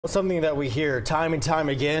Something that we hear time and time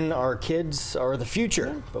again, our kids are the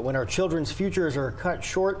future. But when our children's futures are cut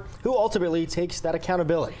short, who ultimately takes that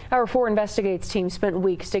accountability? Our 4 Investigates team spent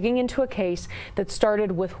weeks digging into a case that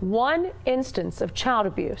started with one instance of child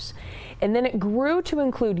abuse, and then it grew to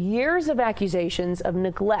include years of accusations of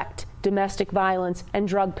neglect, domestic violence, and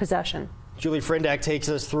drug possession. Julie Frendak takes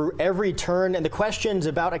us through every turn and the questions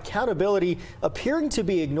about accountability appearing to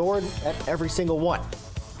be ignored at every single one.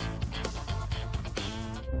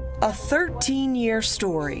 A 13-year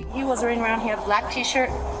story. He was running around, he had a black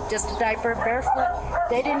t-shirt, just a diaper, barefoot.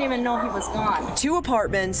 They didn't even know he was gone. 2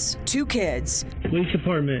 apartments, 2 kids. Police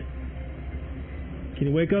department. Can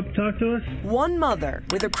you wake up and talk to us? 1 mother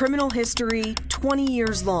with a criminal history 20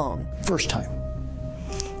 years long. First time.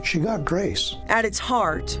 She got grace. At its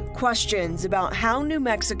heart, questions about how New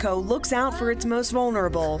Mexico looks out for its most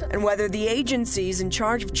vulnerable and whether the agencies in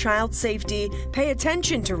charge of child safety pay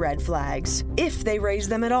attention to red flags, if they raise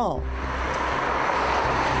them at all.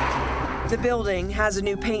 The building has a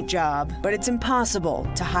new paint job, but it's impossible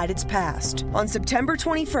to hide its past. On September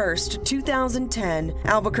 21st, 2010,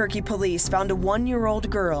 Albuquerque police found a 1-year-old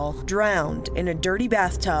girl drowned in a dirty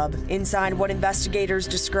bathtub inside what investigators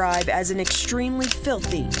describe as an extremely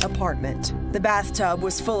filthy apartment. The bathtub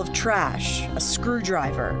was full of trash, a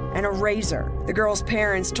screwdriver, and a razor. The girl's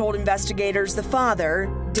parents told investigators the father,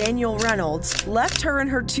 Daniel Reynolds, left her and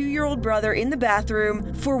her 2-year-old brother in the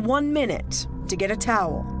bathroom for 1 minute to get a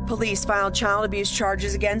towel. Police filed child abuse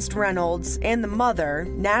charges against Reynolds and the mother,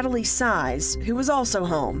 Natalie Size, who was also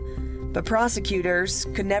home. But prosecutors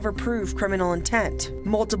could never prove criminal intent.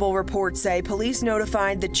 Multiple reports say police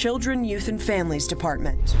notified the Children, Youth, and Families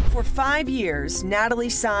Department. For 5 years, Natalie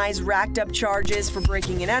Size racked up charges for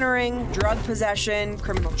breaking and entering, drug possession,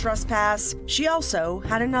 criminal trespass. She also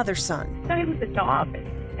had another son. I was at the office,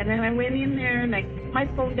 and then I went in there and I put my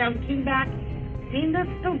phone down, came back, seen this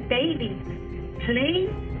little baby playing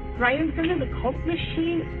right in front of the Coke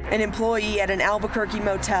machine. An employee at an Albuquerque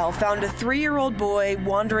motel found a 3-year-old boy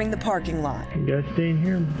wandering the parking lot. You guys staying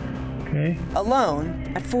here, okay?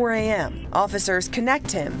 Alone at 4 a.m. Officers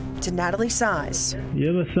connect him to Natalie Size. You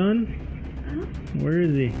have a son? Huh? Where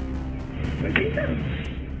is he? Where's he from?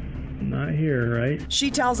 Not here, right? She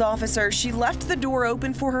tells officers she left the door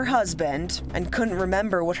open for her husband and couldn't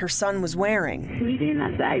remember what her son was wearing. We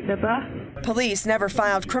didn't die, Papa. Police never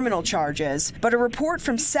filed criminal charges, but a report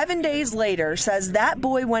from 7 days later says that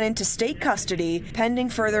boy went into state custody pending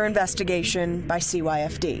further investigation by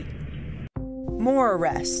CYFD. More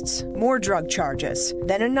arrests, more drug charges,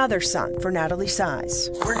 then another son for Natalie Size.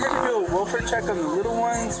 We're here to do a welfare check on the little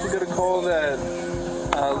ones. We got a call that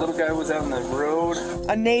little guy was out on the road.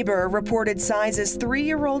 A neighbor reported Size's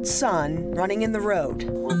 3-year-old son running in the road.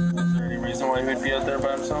 Was there any reason why he would be out there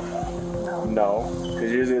by himself? No,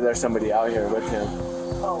 because usually there's somebody out here with him.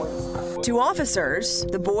 To officers,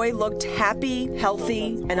 the boy looked happy,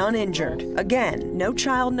 healthy, and uninjured. Again, no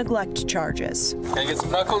child neglect charges. Can I get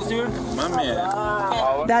some knuckles, dude? My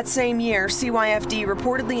man. That same year, CYFD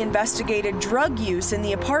reportedly investigated drug use in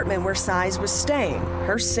the apartment where Size was staying.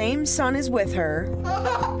 Her same son is with her,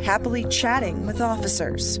 happily chatting with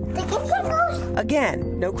officers.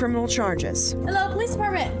 Again, no criminal charges. Hello, police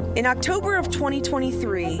department. In October of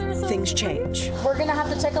 2023, things change. We're gonna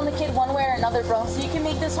have to check on the kid one way or another, bro. So you can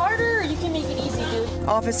make this harder or you can make it easy, dude.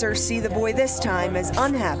 Officers see the boy this time as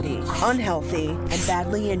unhappy, unhealthy, and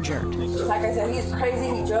badly injured. Like I said, he's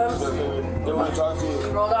crazy, he jumps. They want to talk to you. He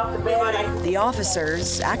rolled off the bed. The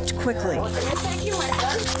officers act quickly. Thank you, my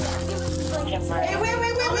son. Hey, wait.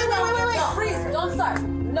 Freeze, don't start.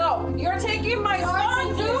 No, you're taking my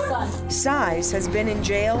son, dude. Size has been in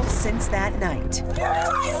jail since that night. You're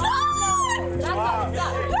my son! That's my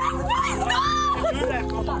son! That's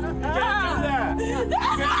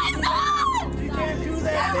my son! You can't do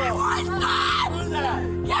that. Give me my son!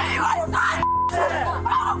 Give me my son!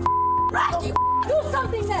 Oh, do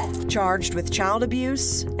something then! Charged with child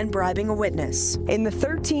abuse and bribing a witness. In the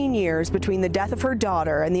 13 years between the death of her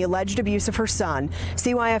daughter and the alleged abuse of her son,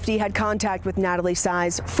 CYFD had contact with Natalie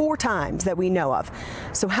Size 4 times that we know of.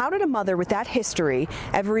 So how did a mother with that history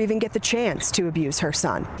ever even get the chance to abuse her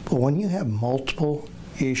son? But when you have multiple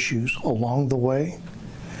issues along the way,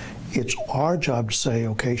 it's our job to say,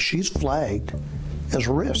 okay, she's flagged as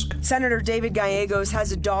a risk. Senator David Gallegos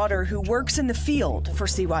has a daughter who works in the field for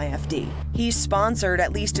CYFD. He's sponsored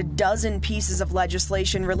at least a dozen pieces of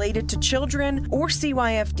legislation related to children or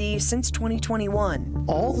CYFD since 2021.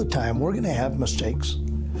 All the time, we're going to have mistakes.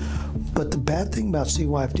 But the bad thing about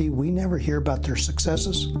CYFD, we never hear about their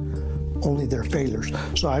successes. only their failures.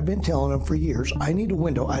 So I've been telling them for years, I need a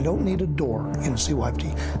window. I don't need a door in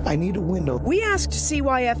CYFD. I need a window. We asked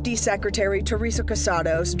CYFD Secretary Teresa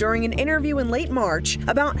Casados during an interview in late March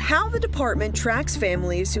about how the department tracks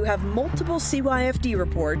families who have multiple CYFD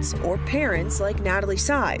reports or parents like Natalie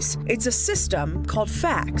Size. It's a system called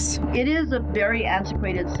FACS. It is a very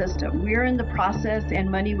antiquated system. We're in the process, and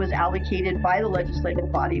money was allocated by the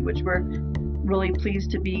legislative body, which we're really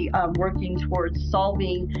pleased to be working towards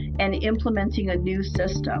solving and implementing a new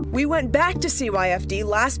system. We went back to CYFD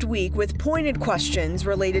last week with pointed questions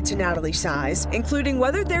related to Natalie Size, including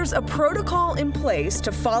whether there's a protocol in place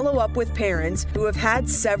to follow up with parents who have had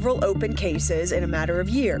several open cases in a matter of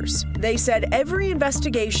years. They said every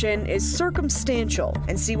investigation is circumstantial,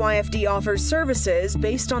 and CYFD offers services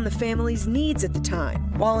based on the family's needs at the time.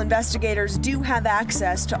 While investigators do have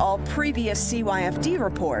access to all previous CYFD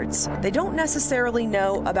reports, they don't necessarily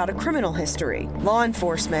know about a criminal history. Law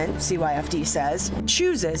enforcement, CYFD says,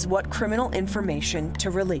 chooses what criminal information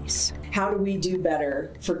to release. How do we do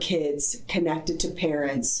better for kids connected to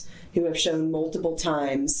parents who have shown multiple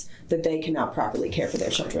times that they cannot properly care for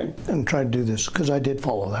their children? And try to do this, because I did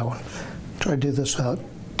follow that one. Try to do this without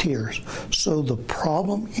tears. So the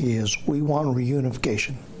problem is we want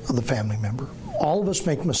reunification of the family member. All of us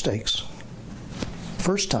make mistakes.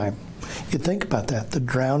 First time, you think about that, the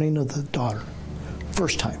drowning of the daughter.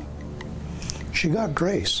 First time. She got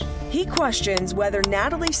grace. He questions whether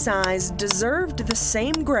Natalie Size deserved the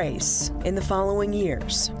same grace in the following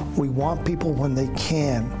years. We want people when they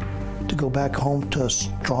can to go back home to a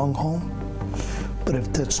strong home. But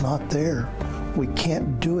if that's not there, we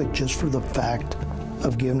can't do it just for the fact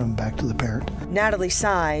of giving them back to the parent. Natalie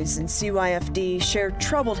Size and CYFD share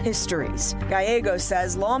troubled histories. Gallegos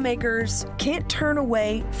says lawmakers can't turn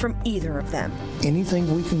away from either of them.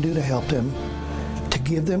 Anything we can do to help them, to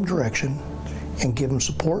give them direction and give them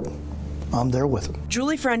support, I'm there with them.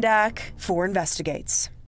 Julie Frendak, 4 Investigates.